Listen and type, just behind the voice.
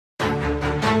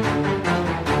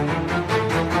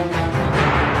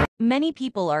Many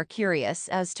people are curious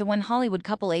as to when Hollywood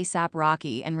couple ASAP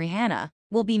Rocky and Rihanna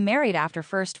will be married after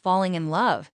first falling in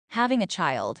love, having a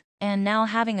child, and now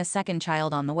having a second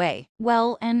child on the way.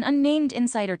 Well, an unnamed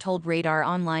insider told Radar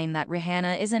Online that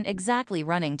Rihanna isn't exactly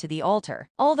running to the altar.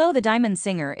 Although the Diamond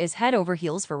singer is head over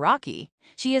heels for Rocky,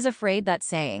 she is afraid that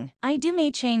saying "I do" may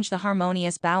change the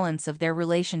harmonious balance of their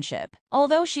relationship.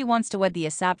 Although she wants to wed the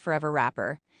ASAP Forever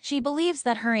rapper, she believes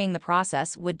that hurrying the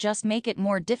process would just make it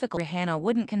more difficult. Rihanna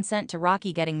wouldn't consent to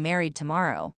Rocky getting married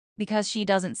tomorrow because she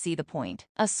doesn't see the point,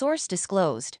 a source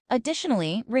disclosed.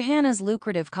 Additionally, Rihanna's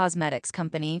lucrative cosmetics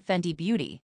company, Fenty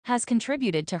Beauty, has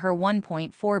contributed to her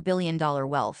 $1.4 billion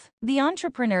wealth. The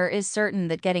entrepreneur is certain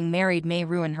that getting married may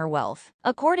ruin her wealth.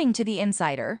 According to the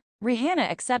insider, Rihanna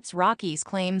accepts Rocky's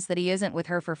claims that he isn't with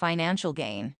her for financial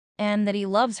gain, and that he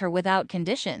loves her without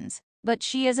conditions, but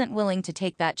she isn't willing to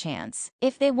take that chance.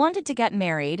 If they wanted to get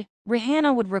married,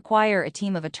 Rihanna would require a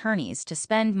team of attorneys to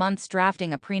spend months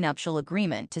drafting a prenuptial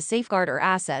agreement to safeguard her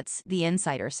assets, the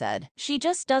insider said. She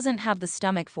just doesn't have the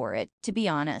stomach for it, to be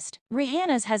honest.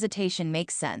 Rihanna's hesitation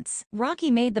makes sense.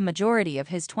 Rocky made the majority of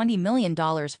his $20 million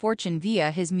fortune via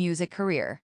his music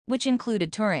career, which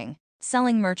included touring,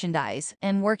 selling merchandise,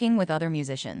 and working with other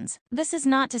musicians. This is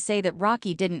not to say that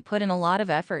Rocky didn't put in a lot of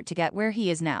effort to get where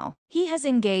he is now. He has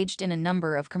engaged in a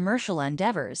number of commercial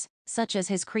endeavors, such as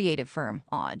his creative firm,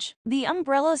 Oj. The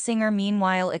umbrella singer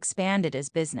meanwhile expanded his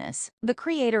business. The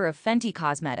creator of Fenty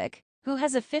Cosmetic, who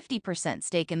has a 50%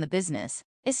 stake in the business,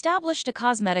 established a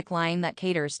cosmetic line that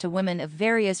caters to women of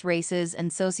various races and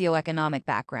socioeconomic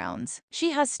backgrounds. She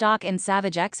has stock in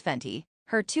Savage X Fenty,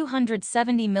 her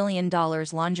 $270 million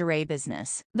lingerie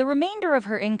business. The remainder of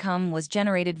her income was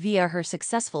generated via her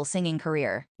successful singing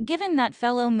career. Given that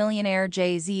fellow millionaire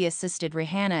Jay-Z assisted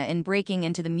Rihanna in breaking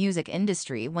into the music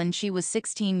industry when she was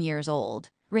 16 years old,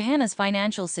 Rihanna's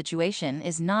financial situation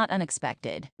is not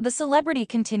unexpected. The celebrity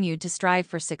continued to strive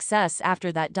for success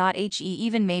after that. He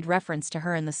even made reference to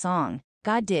her in the song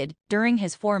God Did during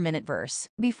his 4-minute verse.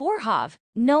 Before Hov,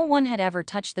 no one had ever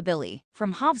touched the Billy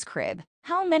from Hov's crib.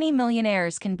 How many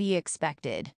millionaires can be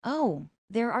expected? Oh,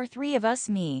 there are 3 of us,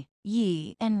 me,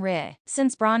 Yi, and Re.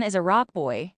 Since Braun is a rock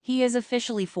boy, he is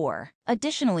officially 4.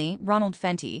 Additionally, Ronald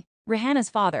Fenty,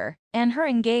 Rihanna's father, and her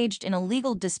engaged in a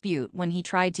legal dispute when he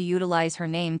tried to utilize her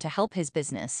name to help his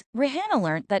business. Rihanna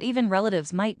learnt that even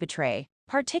relatives might betray,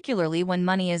 particularly when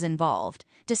money is involved.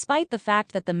 Despite the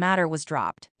fact that the matter was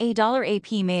dropped,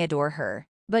 AP may adore her,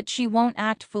 but she won't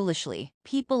act foolishly.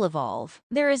 People evolve.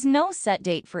 There is no set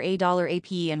date for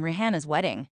AP and Rihanna's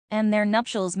wedding, and their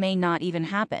nuptials may not even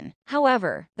happen.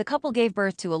 However, the couple gave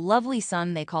birth to a lovely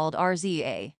son they called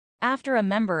RZA, after a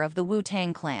member of the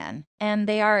Wu-Tang Clan, and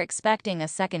they are expecting a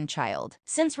second child.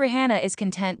 Since Rihanna is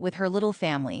content with her little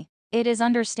family, it is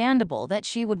understandable that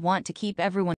she would want to keep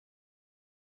everyone